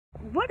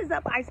What is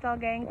up, Ice Dog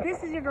Gang?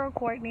 This is your girl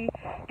Kourtney,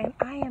 and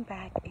I am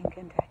back in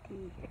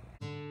Kentucky.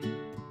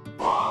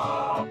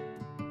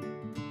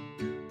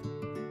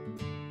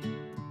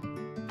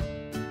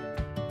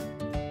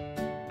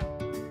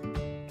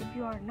 If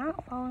you are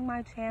not following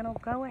my channel,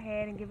 go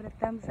ahead and give it a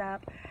thumbs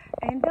up.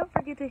 And don't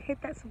forget to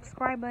hit that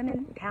subscribe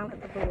button down at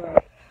the below.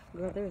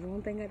 Girl, there's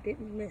one thing I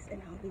didn't miss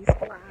in all these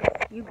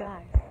flies. You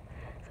guys.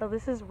 So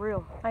this is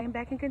real. I am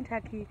back in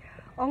Kentucky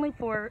only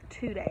for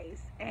 2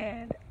 days.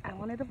 And I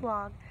wanted to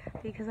vlog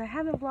because I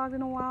haven't vlogged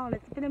in a while and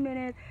it's been a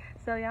minute.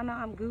 So y'all know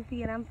I'm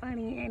goofy and I'm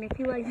funny. And if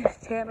you like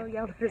this channel,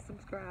 y'all better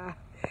subscribe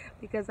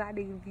because I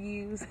need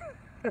views.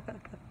 With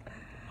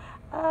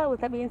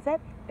that being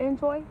said,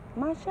 enjoy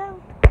my show.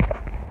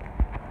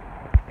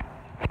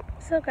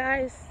 So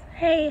guys,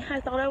 hey, I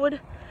thought I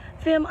would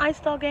film Ice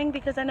Dog Gang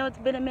because I know it's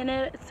been a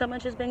minute. So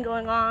much has been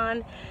going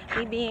on.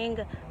 Me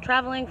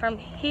traveling from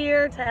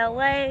here to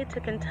LA to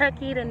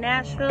Kentucky to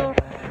Nashville.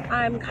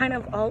 I'm kind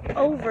of all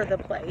over the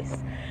place.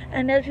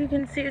 And as you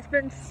can see, it's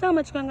been so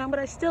much going on, but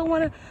I still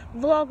want to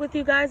vlog with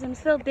you guys. I'm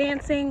still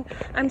dancing.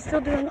 I'm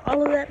still doing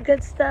all of that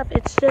good stuff.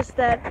 It's just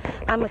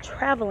that I'm a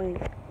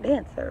traveling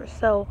dancer.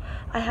 So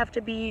I have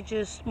to be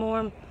just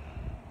more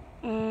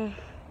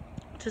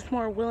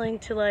willing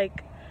to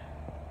like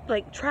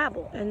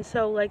travel, and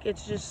so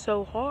it's just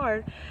so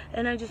hard.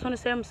 And I just want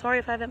to say I'm sorry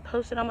if I haven't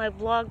posted on my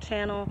vlog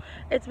channel.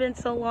 It's been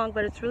so long,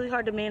 but it's really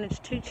hard to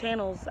manage 2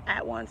 channels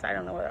at once. I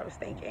don't know what I was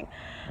thinking,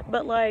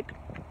 but I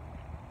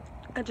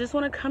just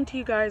want to come to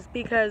you guys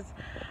because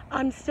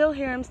I'm still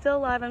here, I'm still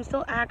alive, I'm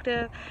still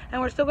active,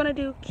 and we're still going to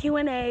do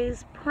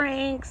Q&As,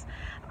 pranks,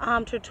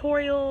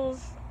 tutorials,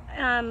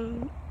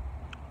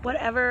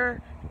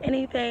 whatever,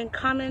 anything,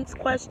 comments,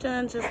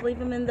 questions, just leave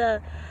them in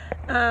the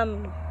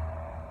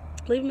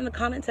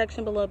comment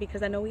section below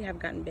because I know we have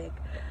gotten big.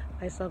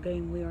 Ice Dog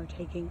Gang, we are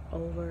taking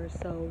over,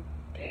 so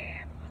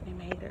damn, I'm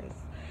haters.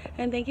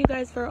 And thank you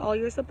guys for all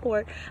your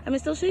support. I'm gonna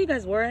still show you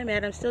guys where I'm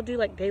at. I'm still do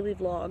daily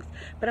vlogs,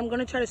 but I'm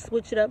gonna try to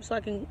switch it up so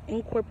I can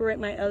incorporate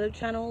my other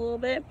channel a little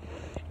bit.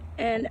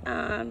 And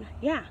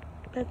yeah,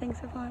 but thanks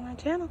for following my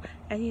channel.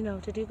 And you know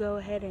what to do. Go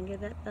ahead and give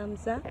that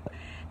thumbs up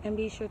and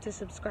be sure to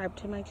subscribe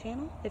to my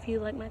channel if you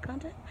like my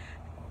content.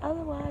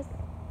 Otherwise,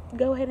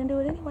 go ahead and do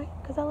it anyway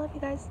because I love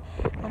you guys,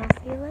 and I'll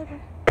see you later.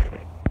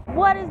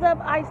 What is up,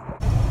 Ice